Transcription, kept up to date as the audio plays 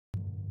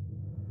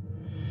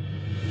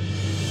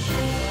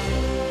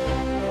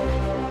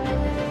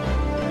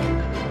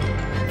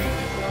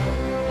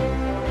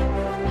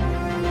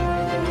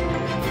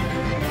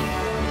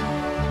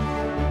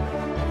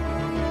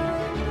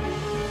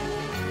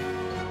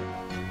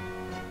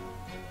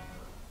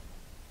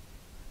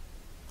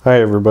Hi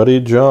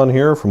everybody, John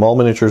here from All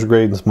Miniatures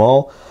Great and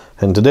Small,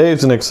 and today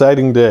is an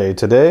exciting day.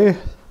 Today,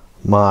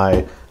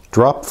 my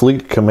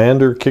Dropfleet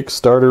Commander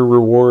Kickstarter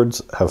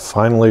rewards have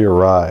finally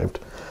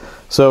arrived.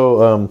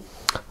 So,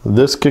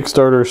 this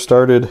Kickstarter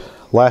started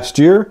last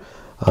year.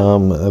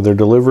 They're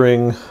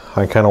delivering,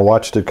 I kind of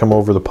watched it come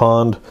over the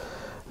pond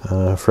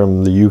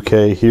from the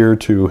UK here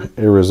to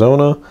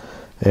Arizona,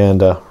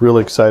 and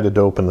really excited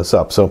to open this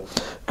up. So,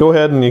 go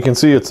ahead and you can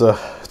see it's a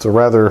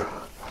rather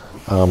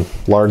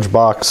large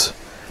box.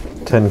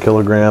 10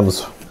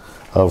 kilograms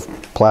of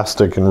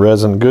plastic and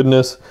resin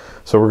goodness.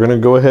 So we're going to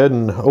go ahead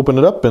and open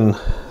it up and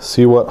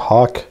see what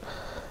Hawk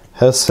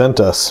has sent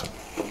us.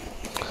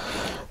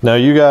 Now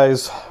you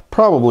guys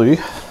probably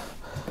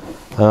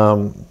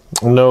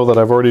know that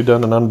I've already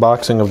done an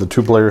unboxing of the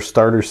 2-player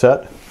starter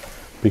set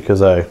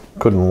because I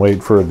couldn't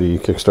wait for the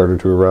Kickstarter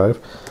to arrive.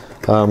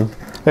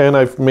 And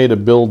I've made a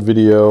build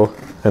video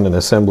and an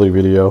assembly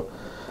video.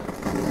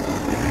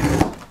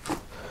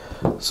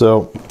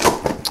 So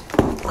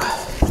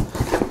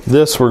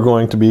this we're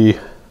going to be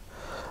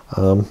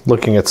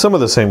looking at some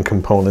of the same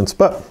components,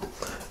 but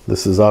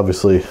this is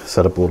obviously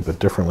set up a little bit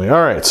differently.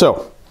 All right,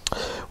 so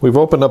we've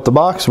opened up the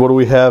box. What do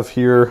we have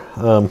here?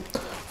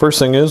 First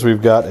thing is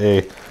we've got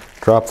a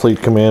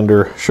Dropfleet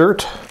Commander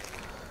shirt,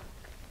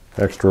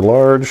 extra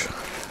large,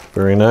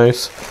 very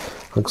nice.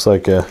 Looks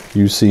like a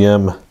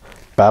UCM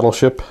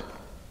battleship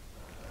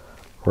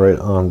right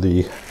on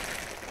the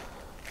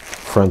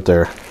front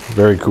there.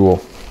 Very cool.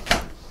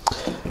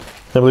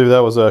 I believe that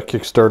was a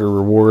Kickstarter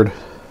reward.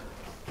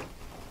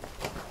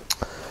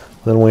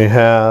 Then we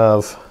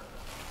have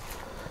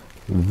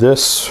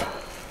this,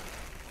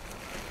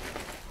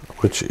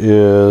 which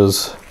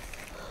is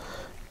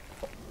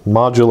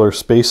Modular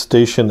Space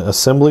Station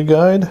Assembly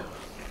Guide.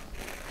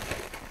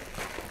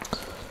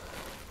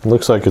 It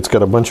looks like it's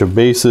got a bunch of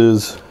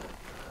bases,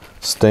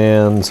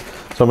 stands.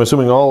 So I'm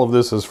assuming all of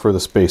this is for the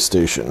space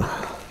station.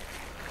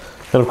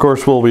 And of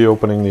course we'll be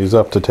opening these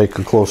up to take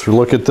a closer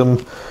look at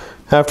them.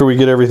 After we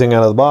get everything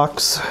out of the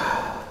box,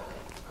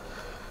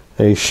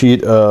 a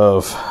sheet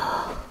of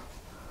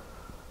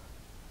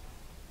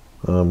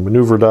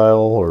maneuver dial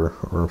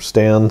or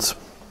stands.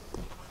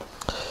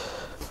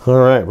 All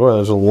right, boy,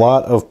 there's a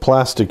lot of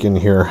plastic in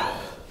here.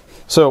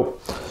 So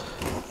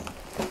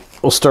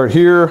we'll start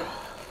here.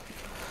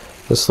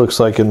 This looks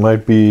like it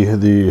might be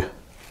the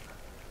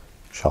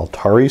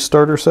Shaltari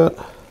starter set.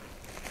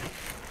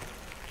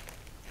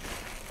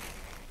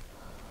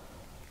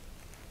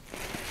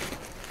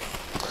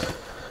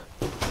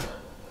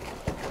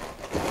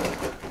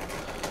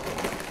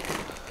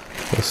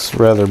 This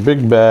rather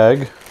big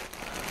bag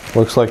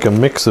looks like a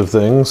mix of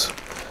things.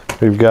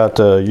 We've got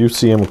a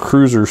UCM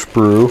cruiser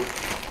sprue.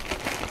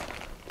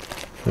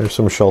 There's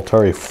some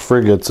Shaltari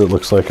frigates, it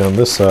looks like, on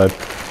this side.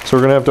 So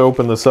we're gonna have to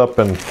open this up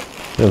and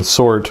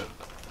sort.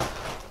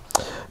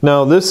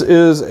 Now this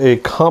is a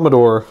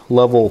Commodore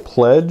level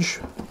pledge.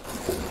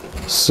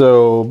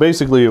 So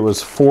basically it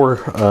was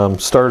 4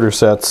 starter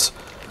sets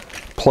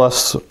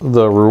plus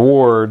the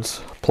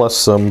rewards plus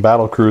some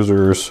battle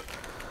cruisers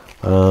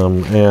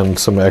and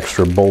some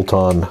extra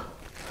bolt-on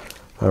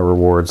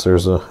rewards.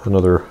 There's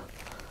another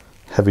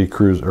heavy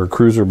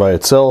cruiser by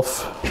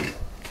itself.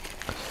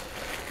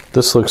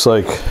 This looks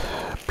like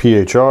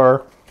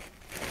PHR,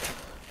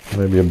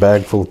 maybe a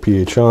bag full of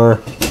PHR.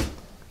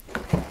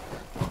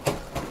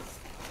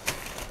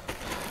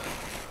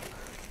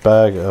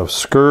 Bag of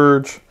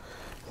Scourge.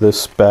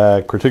 This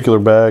particular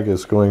bag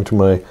is going to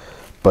my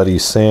buddy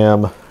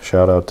Sam.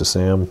 Shout out to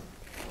Sam.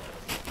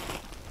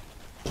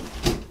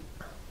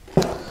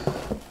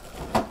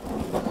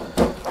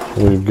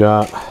 We've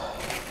got,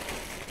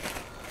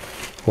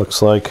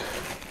 looks like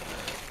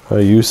a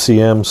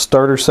UCM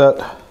starter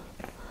set,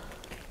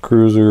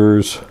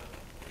 cruisers,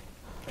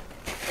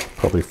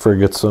 probably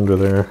frigates under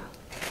there.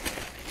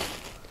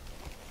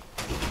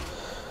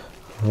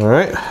 All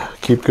right,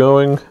 keep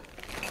going.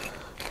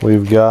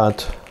 We've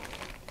got,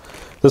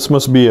 this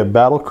must be a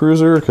battle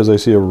cruiser because I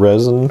see a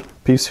resin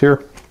piece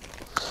here.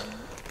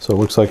 So it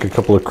looks like a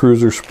couple of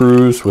cruiser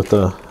sprues with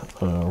a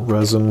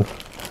resin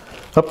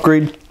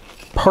upgrade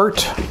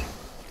part.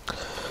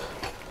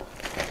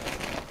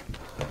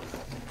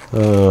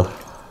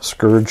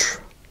 Scourge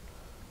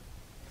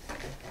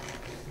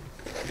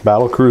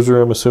battle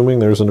cruiser, I'm assuming.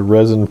 There's a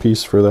resin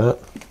piece for that.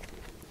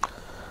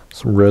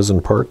 Some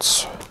resin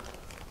parts.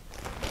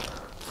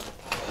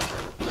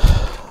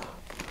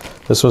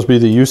 This must be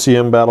the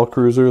UCM battle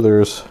cruiser.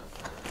 There's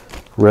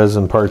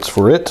resin parts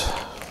for it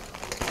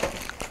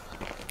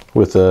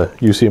with a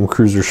UCM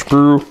cruiser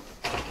sprue.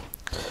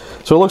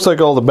 So it looks like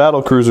all the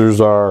battle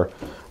cruisers are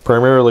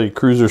primarily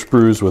cruiser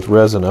sprues with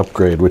resin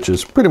upgrade, which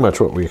is pretty much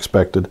what we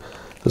expected.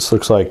 This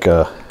looks like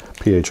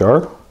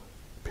PHR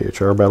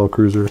battle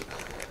cruiser.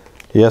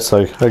 Yes,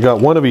 I got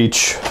one of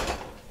each.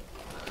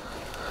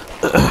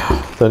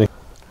 All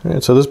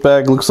right, so this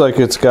bag looks like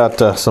it's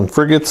got some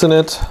frigates in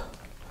it.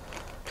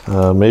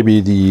 Maybe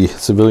the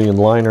civilian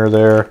liner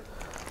there.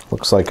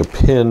 Looks like a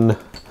pin.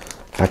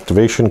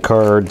 Activation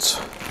cards.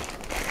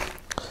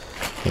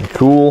 And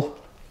cool.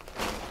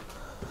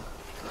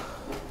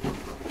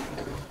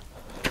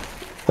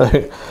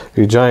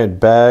 a giant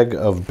bag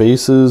of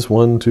bases.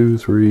 1, 2,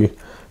 3,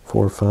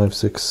 4, 5,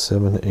 6,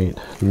 7, 8,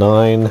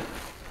 9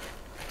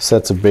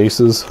 sets of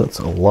bases. That's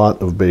a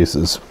lot of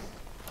bases.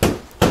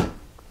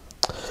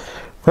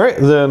 All right,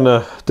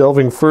 then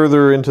delving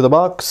further into the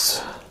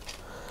box,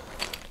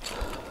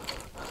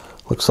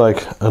 looks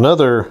like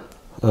another,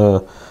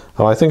 oh,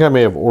 I think I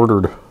may have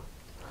ordered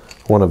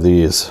one of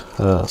these,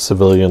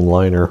 civilian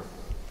liner.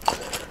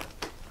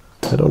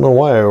 I don't know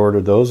why I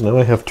ordered those. Now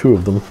I have 2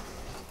 of them.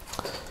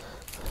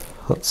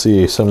 Let's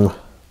see, some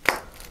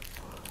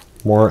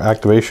more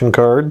activation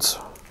cards.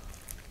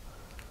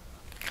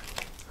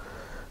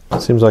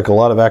 Seems like a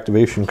lot of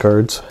activation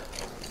cards.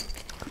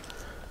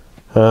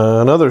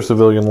 Another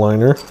civilian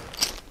liner.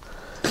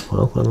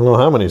 Well, I don't know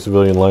how many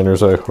civilian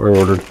liners I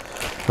ordered.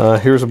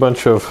 Here's a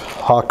bunch of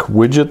Hawk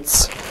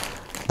widgets,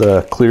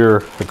 the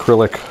clear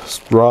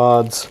acrylic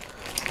rods,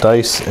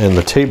 dice, and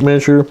the tape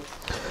measure.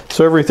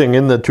 So everything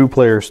in the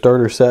 2-player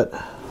starter set.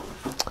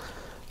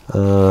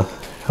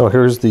 Oh,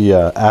 here's the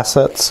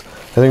assets.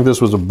 I think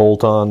this was a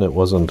bolt-on. It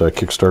wasn't a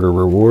Kickstarter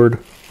reward.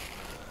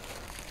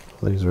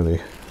 These are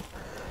the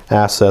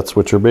assets,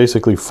 which are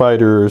basically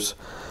fighters,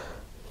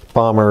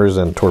 bombers,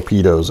 and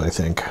torpedoes, I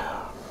think.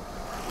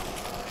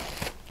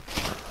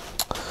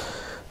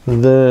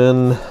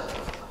 Then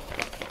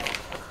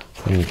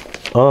an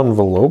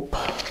envelope.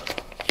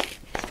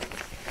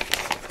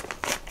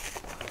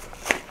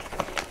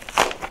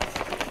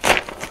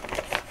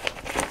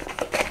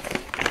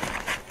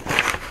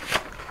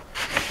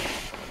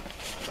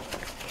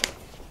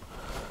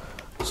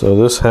 So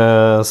this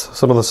has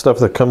some of the stuff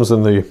that comes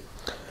in the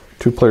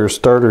 2-player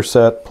starter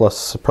set,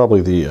 plus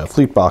probably the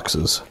fleet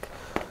boxes.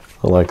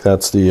 Like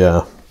that's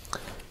the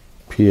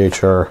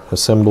PHR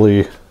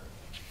assembly.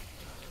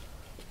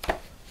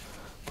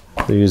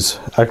 These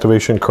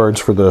activation cards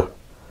for the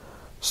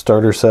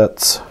starter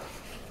sets.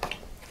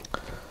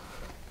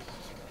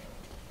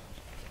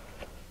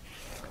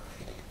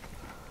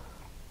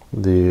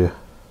 The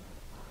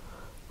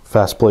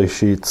fast play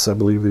sheets, I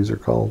believe these are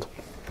called.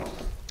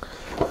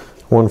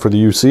 One for the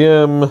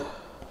UCM,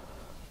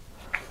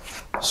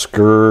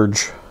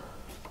 Scourge,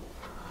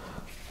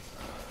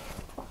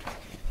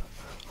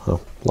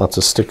 oh, lots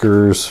of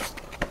stickers,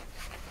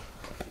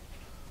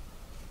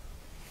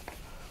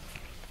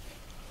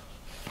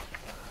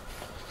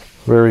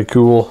 very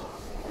cool.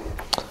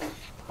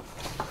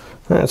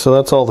 All right, so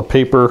that's all the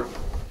paper.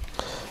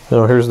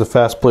 Now here's the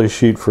fast play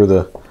sheet for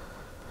the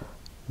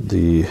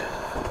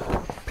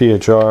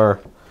PHR.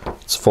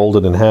 It's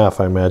folded in half,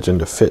 I imagine,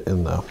 to fit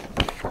in the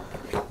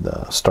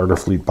starter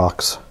fleet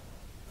box.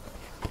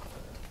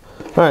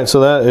 All right, so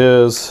that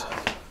is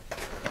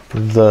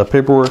the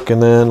paperwork,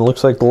 and then it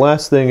looks like the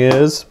last thing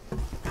is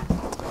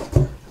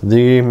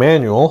the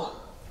manual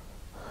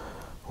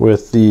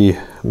with the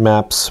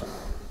maps,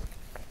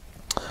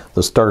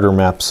 the starter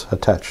maps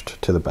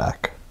attached to the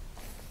back,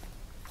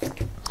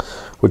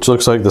 which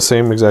looks like the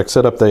same exact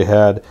setup they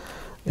had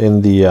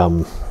in the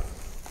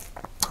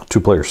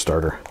 2-player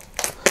starter.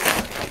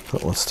 So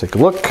let's take a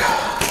look.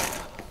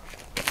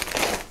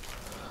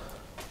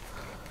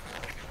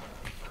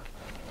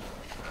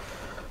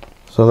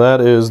 So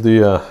that is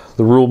the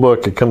rule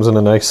book. It comes in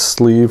a nice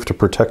sleeve to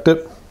protect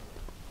it.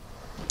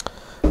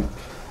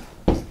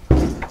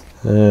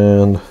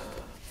 And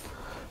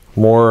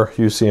more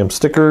UCM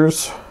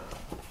stickers,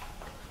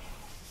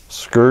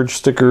 Scourge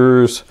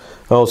stickers.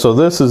 Oh, so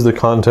this is the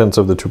contents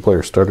of the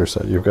 2-player starter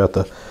set. You've got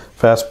the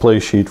fast play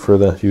sheet for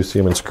the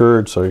UCM and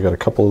Scourge, so you got a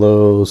couple of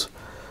those,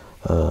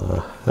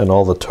 and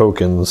all the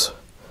tokens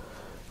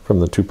from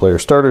the 2-player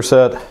starter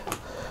set,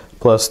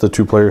 plus the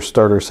 2-player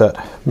starter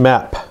set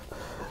map.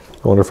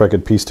 I wonder if I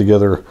could piece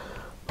together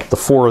the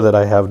 4 that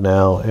I have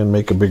now and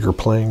make a bigger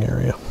playing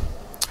area.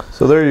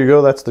 So there you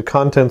go. That's the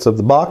contents of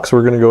the box.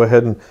 We're going to go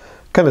ahead and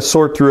kind of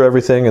sort through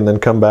everything and then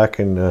come back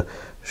and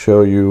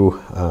show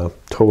you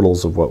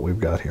totals of what we've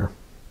got here.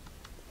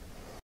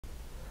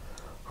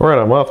 Alright,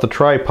 I'm off the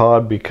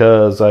tripod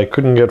because I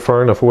couldn't get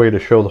far enough away to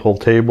show the whole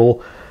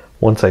table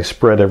once I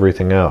spread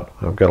everything out.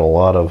 I've got a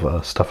lot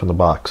of stuff in the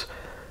box.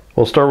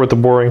 We'll start with the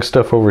boring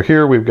stuff over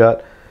here. We've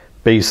got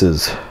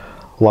bases.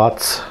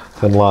 Lots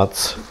and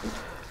lots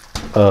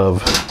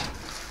of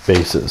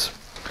bases.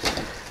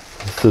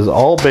 This is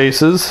all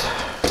bases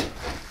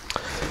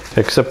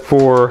except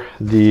for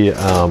the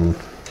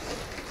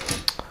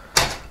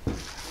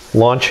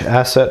launch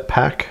asset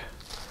pack,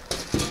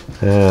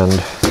 and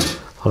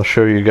I'll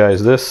show you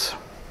guys this.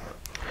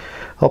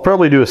 I'll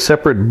probably do a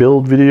separate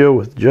build video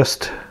with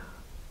just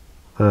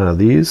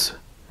these,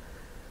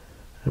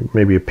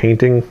 maybe a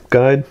painting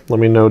guide.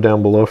 Let me know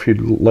down below if you'd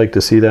like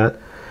to see that.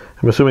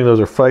 I'm assuming those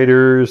are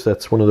fighters.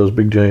 That's one of those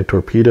big giant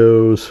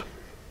torpedoes.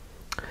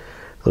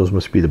 Those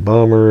must be the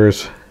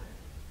bombers.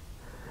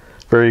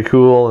 Very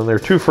cool. And there are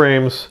 2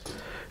 frames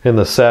in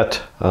the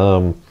set.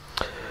 And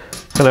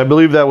I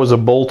believe that was a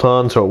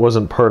bolt-on, so it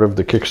wasn't part of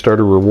the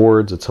Kickstarter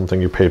rewards. It's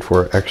something you paid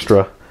for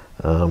extra.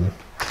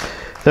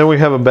 Then we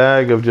have a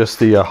bag of just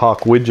the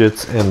Hawk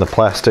widgets and the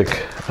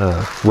plastic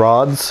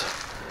rods,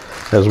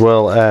 as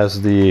well as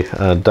the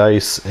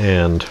dice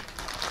and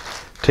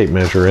tape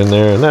measure in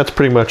there, and that's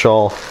pretty much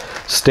all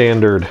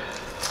standard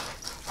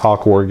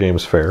Hawk War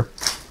Games fare.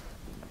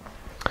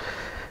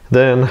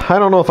 Then, I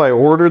don't know if I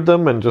ordered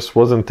them and just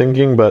wasn't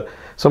thinking, but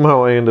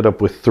somehow I ended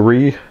up with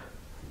 3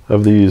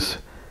 of these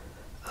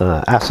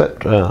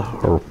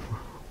or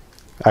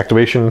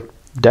activation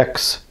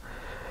decks,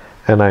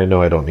 and I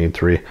know I don't need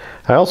 3.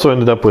 I also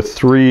ended up with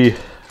 3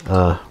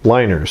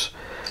 liners,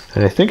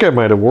 and I think I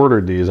might have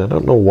ordered these. I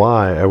don't know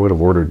why I would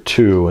have ordered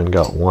 2 and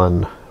got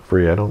 1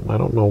 free. I don't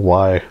know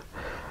why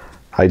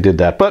I did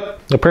that, but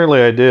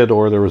apparently I did,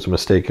 or there was a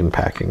mistake in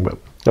packing. But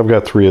I've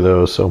got 3 of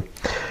those, so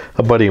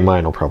a buddy of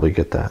mine will probably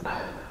get that.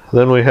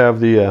 Then we have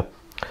the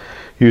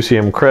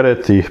UCM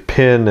credit, the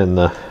pin, and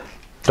the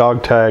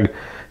dog tag.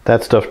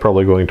 That stuff's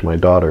probably going to my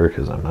daughter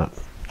because I'm not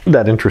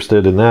that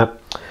interested in that.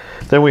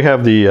 Then we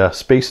have the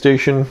space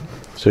station.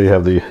 So you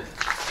have the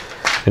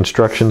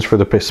instructions for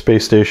the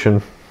space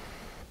station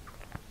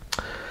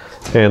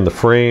and the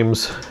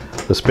frames.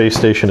 The space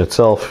station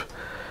itself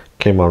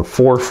came on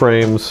 4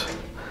 frames.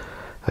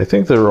 I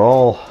think they're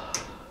all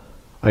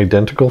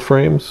identical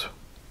frames.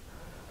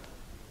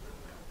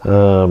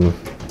 But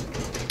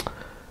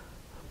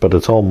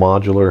it's all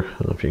modular. I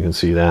don't know if you can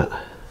see that.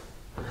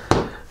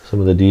 Some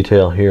of the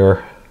detail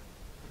here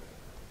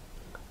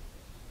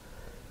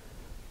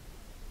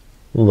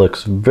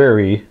looks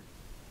very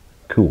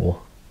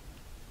cool.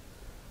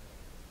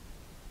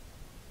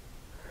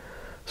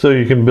 So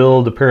you can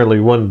build apparently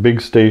one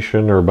big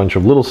station or a bunch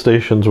of little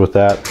stations with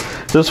that.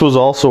 This was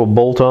also a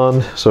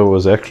bolt-on, so it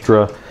was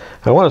extra.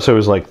 I want to say it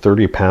was like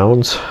 30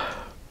 pounds,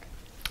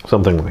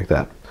 something like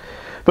that.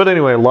 But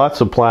anyway,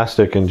 lots of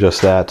plastic in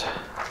just that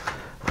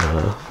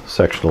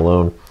section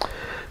alone.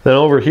 Then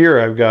over here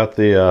I've got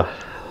the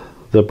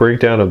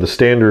breakdown of the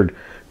standard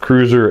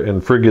cruiser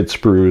and frigate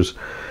sprues.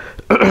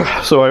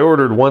 So I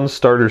ordered 1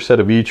 starter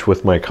set of each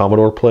with my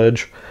Commodore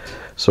pledge.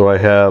 So I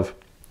have,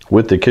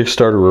 with the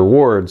Kickstarter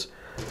rewards,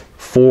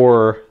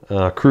 4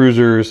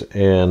 cruisers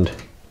and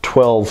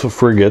 12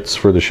 frigates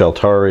for the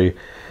Sheltari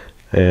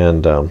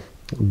and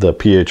the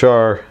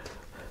PHR,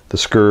 the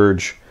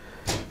Scourge,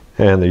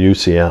 and the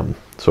UCM.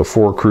 So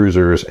 4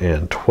 cruisers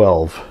and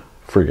 12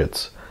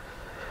 frigates.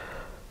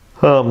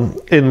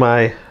 In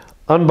my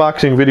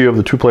unboxing video of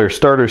the 2-player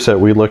starter set,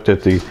 we looked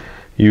at the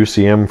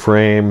UCM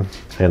frame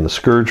and the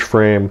Scourge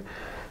frame.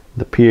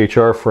 The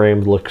PHR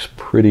frame looks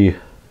pretty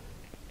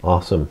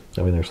awesome.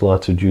 I mean, there's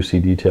lots of juicy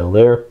detail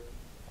there.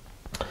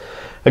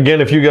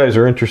 Again, if you guys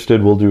are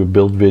interested, we'll do a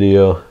build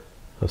video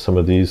of some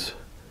of these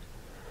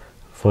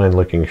fine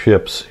looking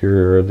ships.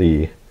 Here are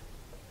the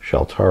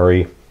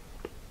Sheltari.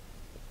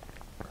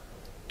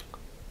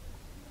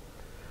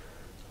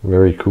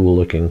 Very cool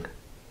looking.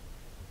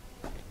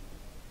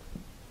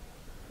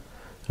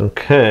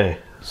 Okay,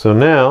 so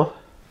now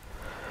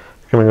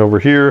coming over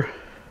here,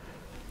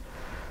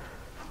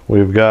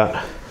 we've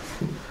got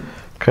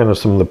kind of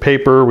some of the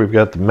paper. We've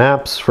got the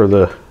maps for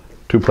the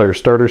 2-player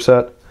starter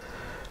set.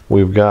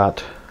 We've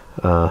got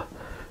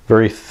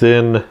very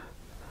thin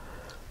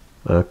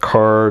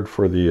card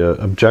for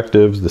the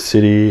objectives, the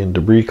city and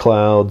debris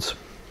clouds.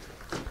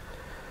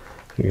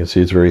 You can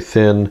see it's very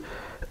thin.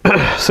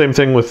 Same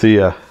thing with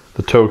the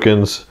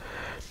tokens,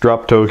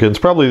 drop tokens.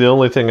 Probably the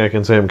only thing I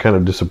can say I'm kind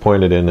of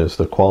disappointed in is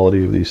the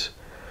quality of these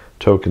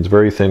tokens.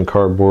 Very thin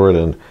cardboard,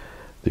 and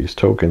these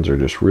tokens are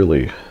just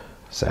really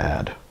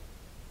sad.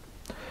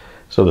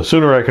 So the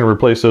sooner I can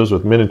replace those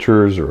with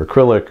miniatures or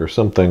acrylic or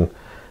something,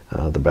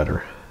 the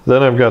better.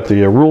 Then I've got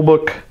the rule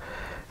book,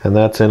 and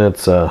that's in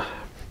its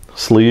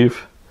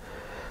sleeve.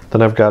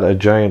 Then I've got a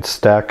giant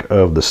stack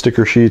of the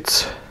sticker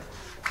sheets.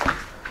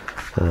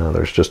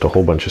 There's just a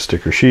whole bunch of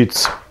sticker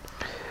sheets.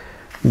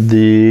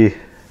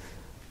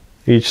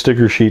 Each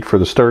sticker sheet for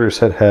the starter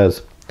set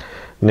has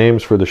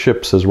names for the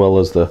ships as well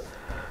as the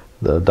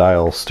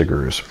dial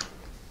stickers.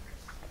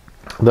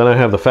 Then I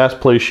have the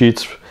fast play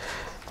sheets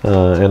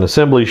and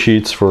assembly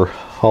sheets for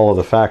all of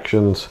the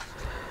factions.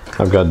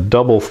 I've got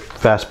double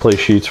fast play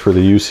sheets for the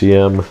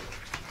UCM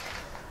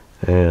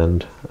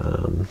and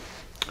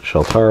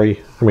Sheltari.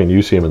 I mean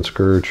UCM and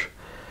Scourge.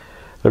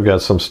 I've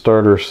got some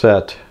starter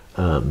set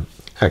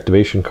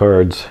activation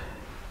cards.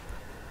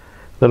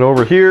 Then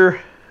over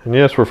here, and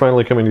yes, we're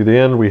finally coming to the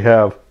end, we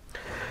have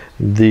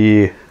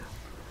the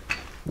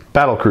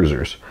battle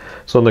cruisers.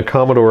 So in the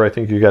Commodore, I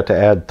think you got to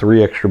add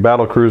 3 extra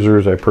battle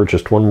cruisers. I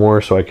purchased 1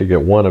 more so I could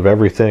get 1 of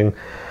everything.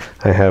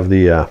 I have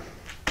the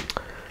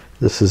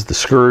this is the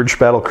Scourge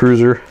battle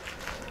cruiser.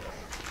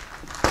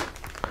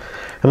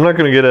 I'm not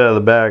going to get it out of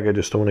the bag, I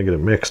just don't want to get it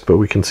mixed, but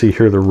we can see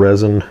here the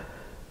resin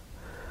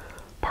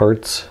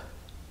parts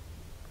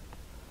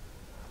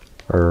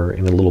are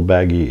in a little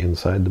baggie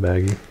inside the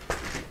baggie.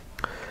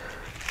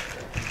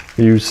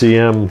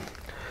 UCM,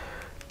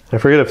 I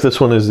forget if this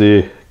one is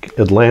the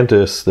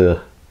Atlantis, the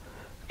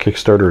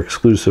Kickstarter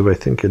exclusive. I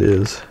think it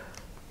is.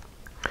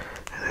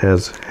 It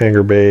has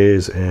hangar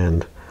bays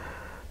and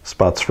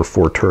spots for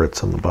 4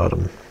 turrets on the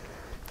bottom.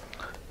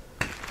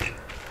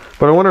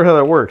 But I wonder how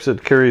that works.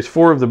 It carries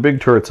 4 of the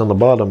big turrets on the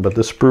bottom, but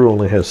this sprue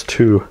only has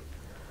 2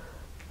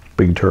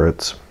 big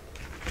turrets.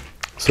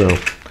 So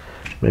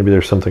Maybe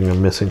there's something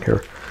I'm missing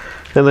here.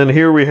 And then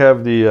here we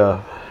have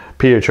the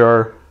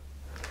PHR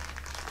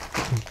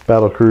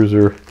battle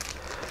cruiser.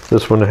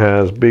 This one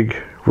has big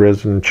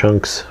resin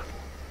chunks.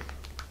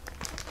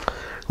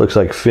 Looks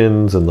like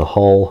fins in the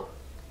hull.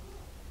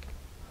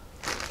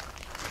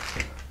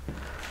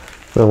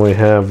 Then we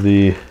have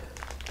the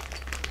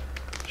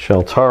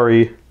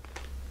Shaltari.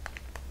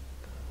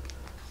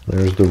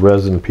 There's the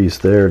resin piece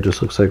there. It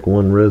just looks like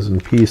one resin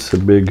piece, a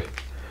big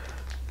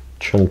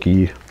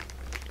chunky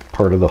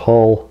part of the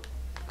hull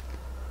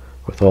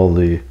with all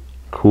the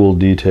cool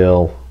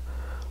detail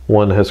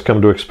one has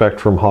come to expect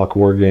from Hawk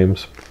War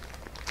Games.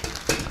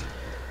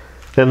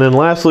 And then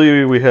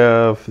lastly we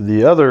have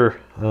the other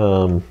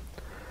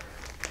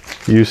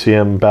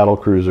UCM battle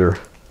cruiser.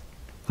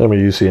 I'm a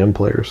UCM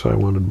player, so I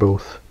wanted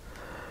both.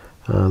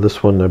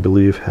 This one I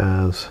believe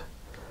has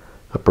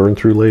a burn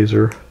through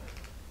laser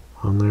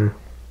on there.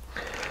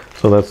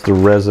 So that's the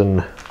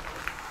resin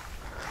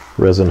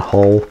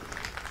hull.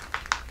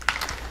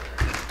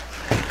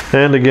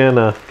 And again,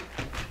 a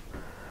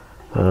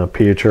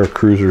PHR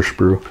cruiser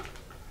sprue.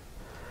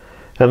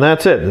 And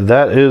that's it.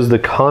 That is the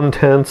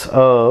contents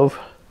of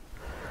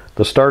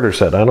the starter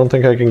set. I don't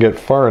think I can get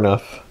far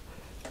enough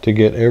to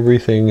get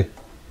everything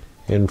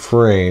in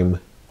frame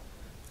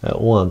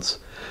at once.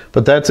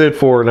 But that's it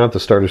for, not the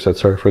starter set,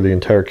 sorry, for the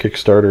entire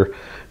Kickstarter.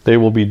 They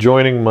will be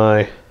joining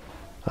my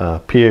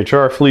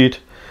PHR fleet,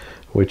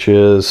 which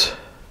is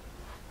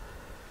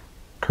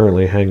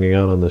currently hanging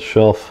out on this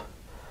shelf.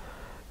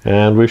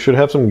 And we should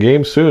have some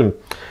games soon.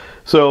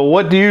 So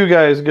what do you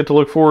guys get to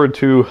look forward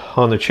to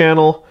on the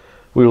channel?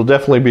 We will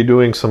definitely be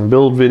doing some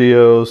build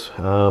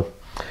videos,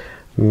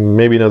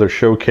 maybe another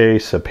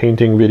showcase, a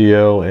painting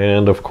video,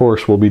 and of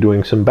course we'll be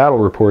doing some battle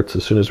reports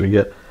as soon as we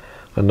get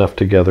enough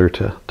together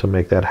to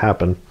make that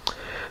happen.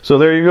 So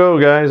there you go,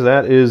 guys.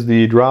 That is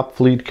the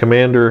Dropfleet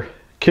Commander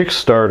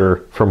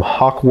Kickstarter from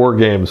Hawk War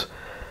Games.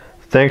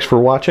 Thanks for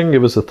watching.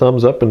 Give us a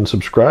thumbs up and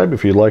subscribe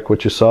if you like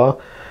what you saw.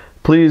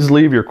 Please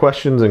leave your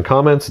questions and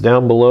comments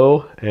down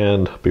below,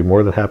 and I'll be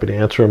more than happy to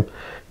answer them.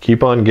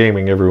 Keep on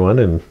gaming, everyone,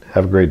 and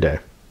have a great day.